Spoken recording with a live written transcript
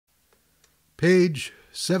Page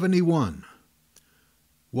 71,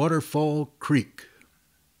 Waterfall Creek.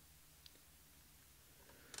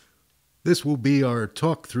 This will be our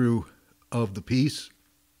talk-through of the piece,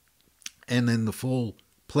 and then the full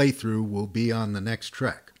playthrough will be on the next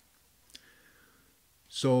track.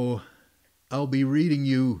 So I'll be reading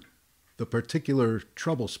you the particular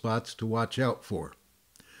trouble spots to watch out for.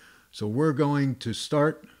 So we're going to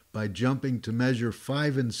start by jumping to measure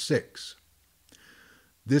 5 and 6.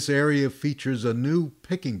 This area features a new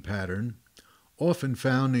picking pattern often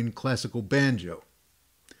found in classical banjo.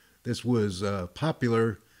 This was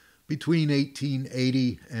popular between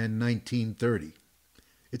 1880 and 1930.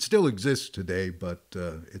 It still exists today, but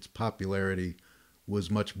its popularity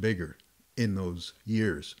was much bigger in those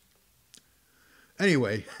years.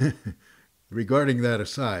 Anyway, regarding that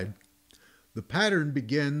aside, the pattern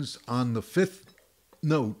begins on the 5th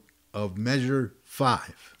note of measure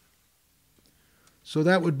 5. So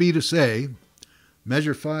that would be to say,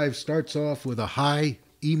 measure 5 starts off with a high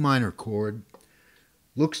E minor chord,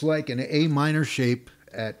 looks like an A minor shape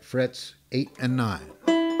at frets 8 and 9.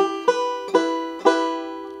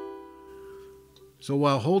 So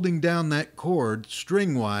while holding down that chord,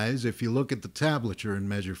 string-wise, if you look at the tablature in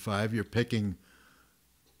measure 5, you're picking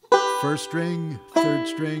 1st string, 3rd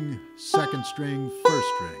string, 2nd string,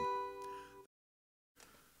 1st string.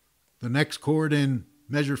 The next chord in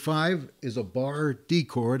measure 5 is a bar D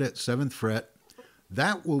chord at 7th fret.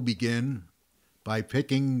 That will begin by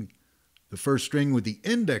picking the 1st string with the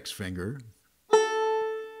index finger,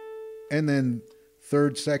 and then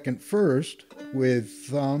 3rd, 2nd, 1st with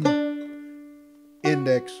thumb,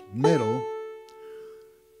 index, middle.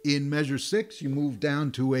 In measure 6, you move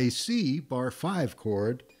down to a C bar 5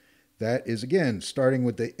 chord. That is again starting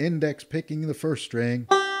with the index picking the 1st string,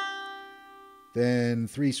 then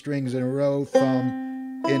 3 strings in a row, thumb,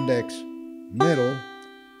 index, middle.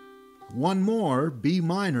 One more, B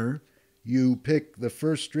minor, you pick the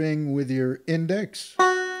 1st string with your index,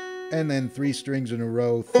 and then 3 strings in a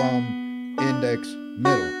row, thumb, index,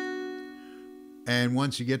 middle. And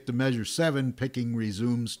once you get to measure 7, picking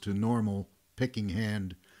resumes to normal picking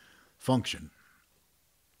hand function.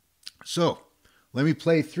 So, let me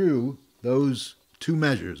play through those two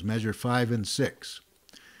measures, measure 5 and 6.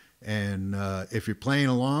 And if you're playing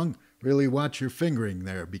along, really watch your fingering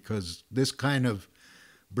there, because this kind of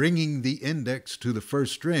bringing the index to the 1st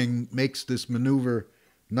string makes this maneuver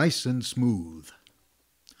nice and smooth.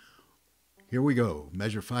 Here we go,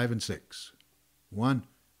 measure 5 and 6. 1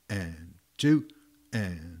 and 2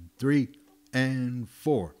 and 3 and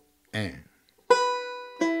 4 and.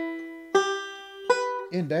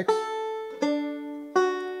 Index,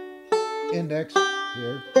 index,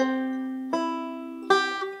 here,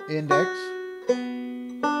 index,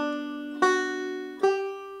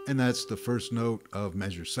 and that's the 1st note of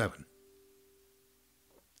measure 7.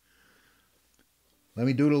 Let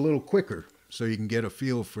me do it a little quicker so you can get a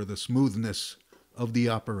feel for the smoothness of the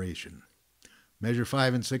operation. Measure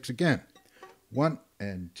 5 and 6 again. 1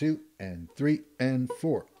 and 2 and 3 and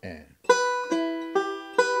 4 and.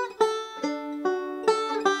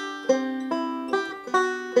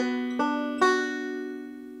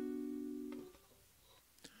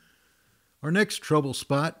 Our next trouble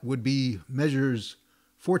spot would be measures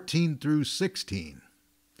 14 through 16.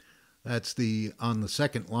 That's on the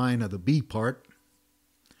 2nd line of the B part.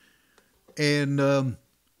 And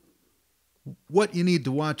what you need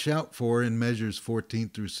to watch out for in measures 14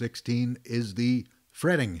 through 16 is the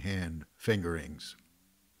fretting hand fingerings.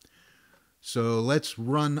 So let's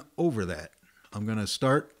run over that. I'm going to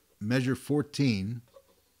start measure 14.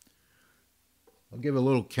 I'll give a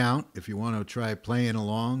little count if you want to try playing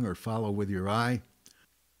along or follow with your eye.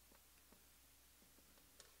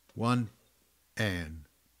 1 and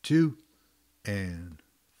 2 and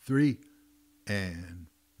 3 and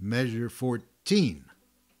measure 14.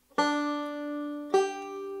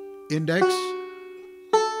 Index,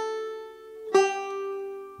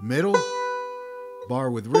 middle,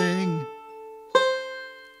 bar with ring,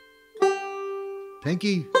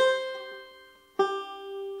 pinky,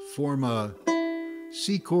 form a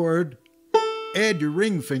C chord, add your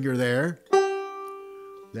ring finger there,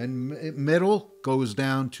 then middle goes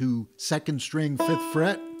down to 2nd string 5th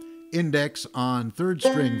fret, index on 3rd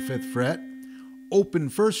string 5th fret, open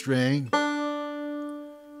 1st string,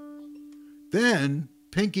 then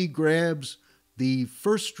pinky grabs the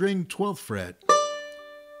 1st string 12th fret,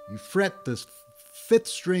 you fret the 5th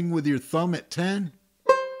string with your thumb at 10,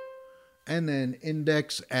 and then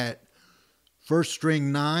index at 1st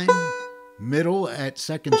string 9, middle at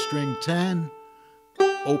 2nd string 10,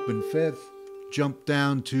 open 5th, jump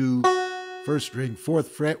down to 1st string 4th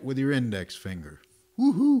fret with your index finger.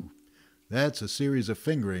 Woohoo! That's a series of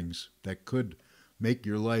fingerings that could make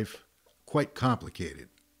your life quite complicated.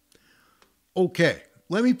 Okay,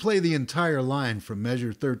 let me play the entire line from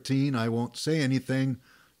measure 13. I won't say anything,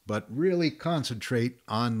 but really concentrate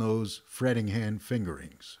on those fretting hand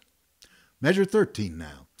fingerings. Measure 13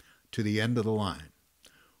 now, to the end of the line.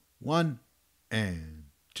 1 and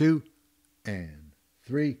 2 and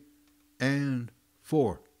 3 and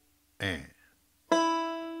 4 and.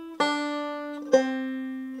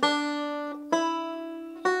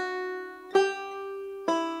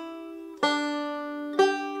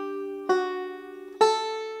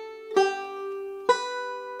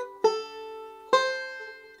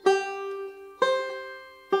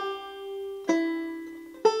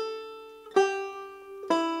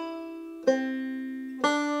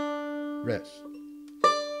 Rest.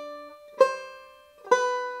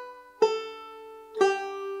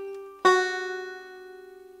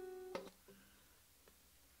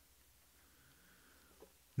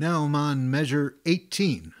 Now I'm on measure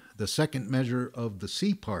 18, the second measure of the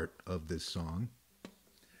C part of this song.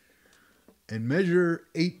 And measure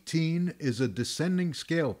 18 is a descending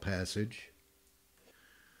scale passage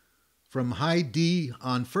from high D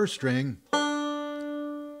on first string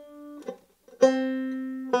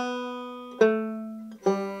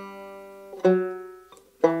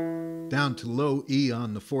down to low E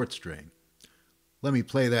on the fourth string. Let me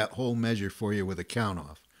play that whole measure for you with a count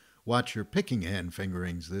off. Watch your picking hand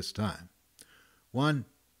fingerings this time. 1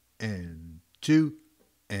 and 2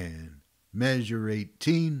 and measure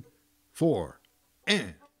 18, 4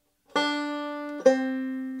 and.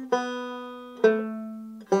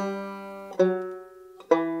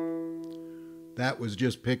 That was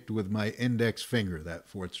just picked with my index finger, that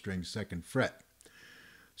fourth string second fret.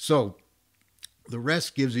 So the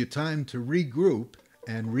rest gives you time to regroup,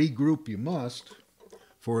 and regroup you must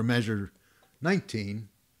for measure 19.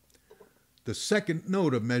 The second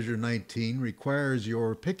note of measure 19 requires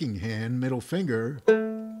your picking hand middle finger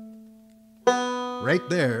right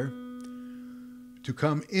there to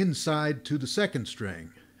come inside to the second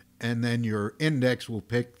string, and then your index will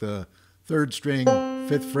pick the third string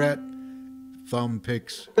 5th fret, thumb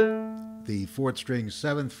picks the fourth string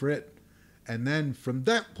 7th fret, and then from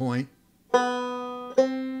that point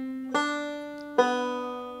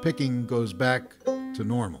picking goes back to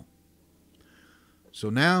normal. So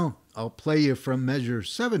now I'll play you from measure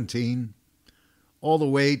 17 all the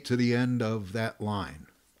way to the end of that line.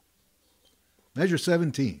 Measure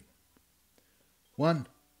 17. 1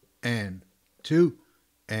 and 2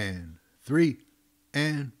 and 3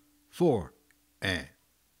 and 4 and.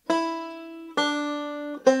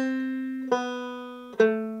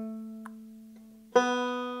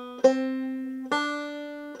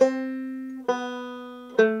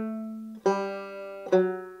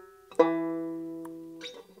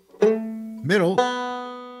 Middle.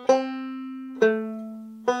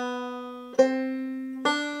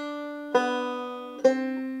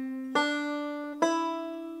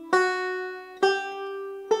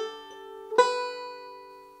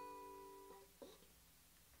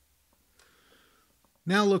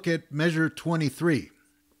 Now look at measure 23,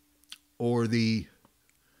 or the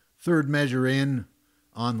third measure in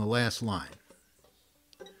on the last line.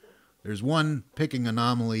 There's one picking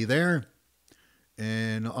anomaly there,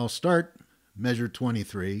 and I'll start measure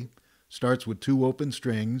 23. Starts with 2 open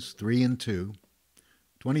strings, 3 and 2.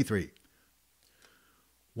 23.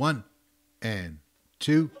 1 and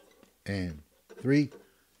 2 and 3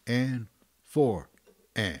 and 4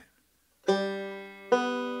 and.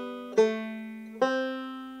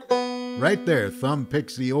 Right there, thumb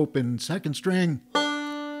picks the open second string.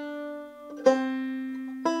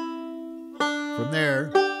 From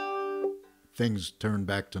there, things turn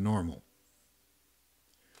back to normal.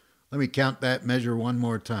 Let me count that measure one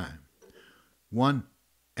more time. 1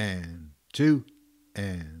 and 2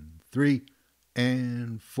 and 3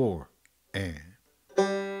 and 4 and.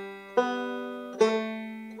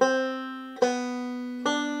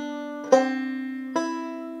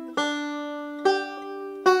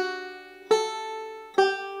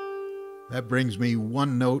 That brings me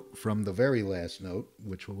one note from the very last note,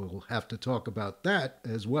 which we'll have to talk about that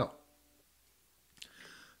as well.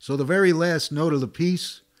 So the very last note of the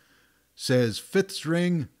piece says 5th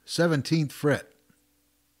string, 17th fret.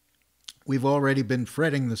 We've already been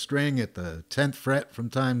fretting the string at the 10th fret from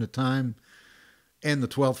time to time and the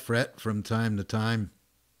 12th fret from time to time.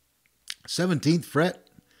 17th fret,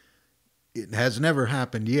 it has never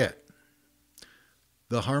happened yet.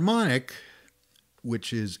 The harmonic,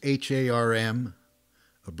 which is HARM,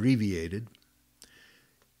 abbreviated,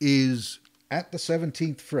 is at the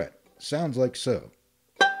 17th fret. Sounds like so.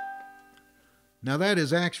 Now that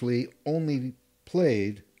is actually only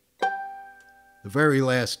played the very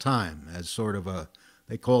last time as sort of a,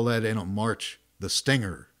 they call that in a march, the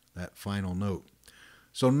stinger, that final note.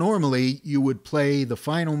 So normally you would play the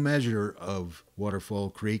final measure of Waterfall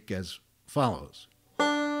Creek as follows.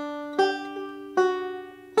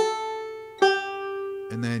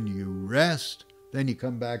 And then you rest, then you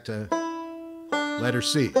come back to letter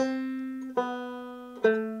C.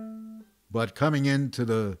 But coming into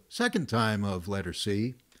the second time of letter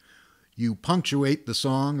C, you punctuate the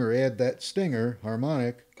song or add that stinger,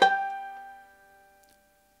 harmonic,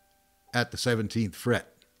 at the 17th fret.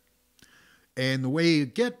 And the way you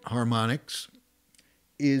get harmonics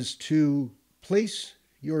is to place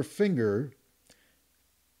your finger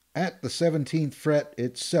at the 17th fret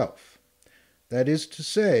itself. That is to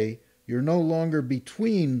say, you're no longer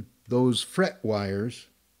between those fret wires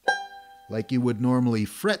like you would normally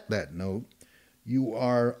fret that note. You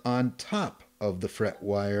are on top of the fret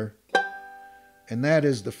wire, and that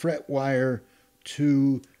is the fret wire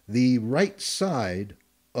to the right side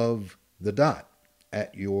of the dot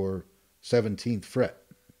at your 17th fret.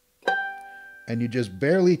 And you just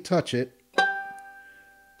barely touch it.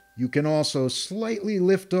 You can also slightly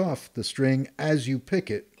lift off the string as you pick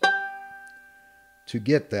it to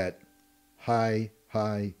get that high,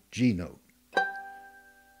 high G note.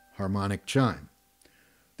 Harmonic chime.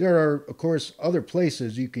 There are, of course, other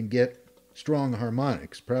places you can get strong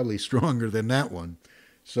harmonics, probably stronger than that one.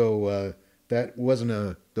 So that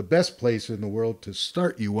wasn't the best place in the world to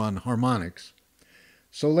start you on harmonics.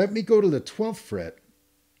 So let me go to the 12th fret.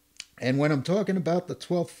 And when I'm talking about the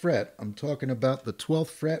 12th fret, I'm talking about the 12th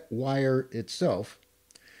fret wire itself,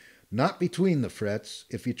 not between the frets.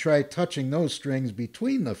 If you try touching those strings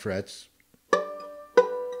between the frets,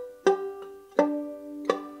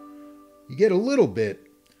 you get a little bit,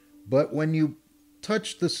 but when you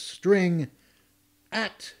touch the string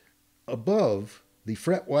at above the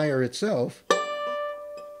fret wire itself,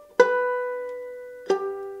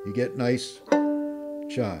 you get nice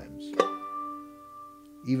chimes.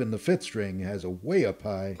 Even the 5th string has a way up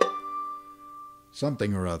high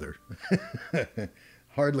something or other.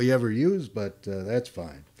 Hardly ever used, but that's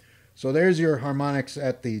fine. So there's your harmonics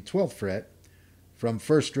at the 12th fret from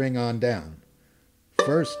 1st string on down.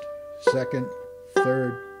 1st, 2nd,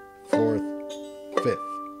 3rd, 4th, 5th.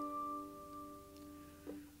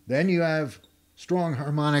 Then you have strong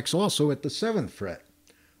harmonics also at the 7th fret.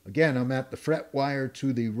 Again, I'm at the fret wire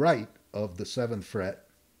to the right of the 7th fret.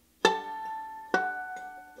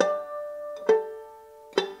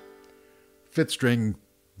 5th string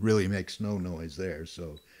really makes no noise there,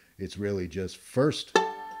 so it's really just 1st,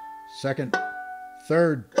 2nd,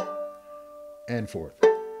 3rd, and 4th.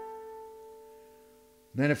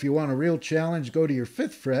 Then if you want a real challenge, go to your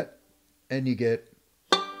 5th fret and you get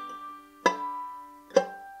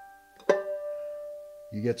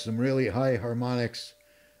some really high harmonics,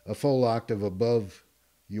 a full octave above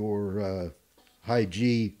your high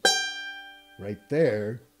G right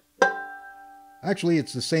there. Actually,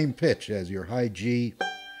 it's the same pitch as your high G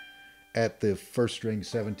at the 1st string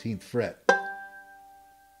 17th fret.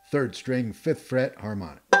 3rd string 5th fret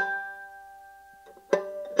harmonic.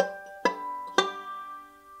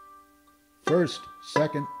 1st,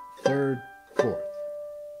 2nd, 3rd, 4th.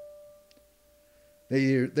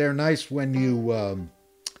 They're nice when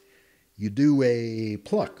you do a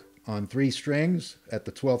pluck on 3 strings at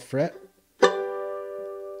the 12th fret.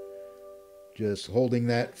 Just holding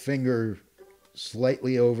that finger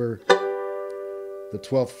slightly over the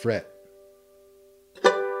 12th fret.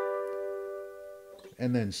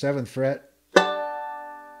 And then 7th fret.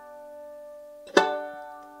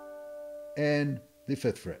 And the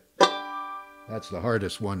 5th fret. That's the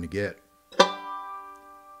hardest one to get.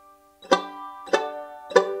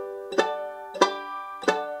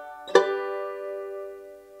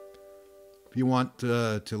 If you want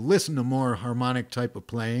to listen to more harmonic type of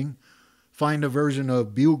playing, find a version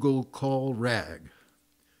of Bugle Call Rag.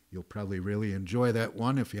 You'll probably really enjoy that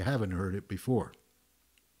one if you haven't heard it before.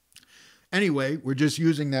 Anyway, we're just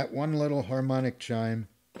using that one little harmonic chime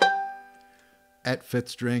at 5th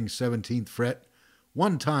string, 17th fret,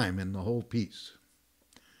 one time in the whole piece.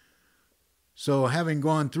 So having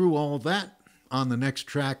gone through all that, on the next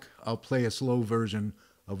track, I'll play a slow version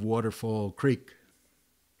of Waterfall Creek.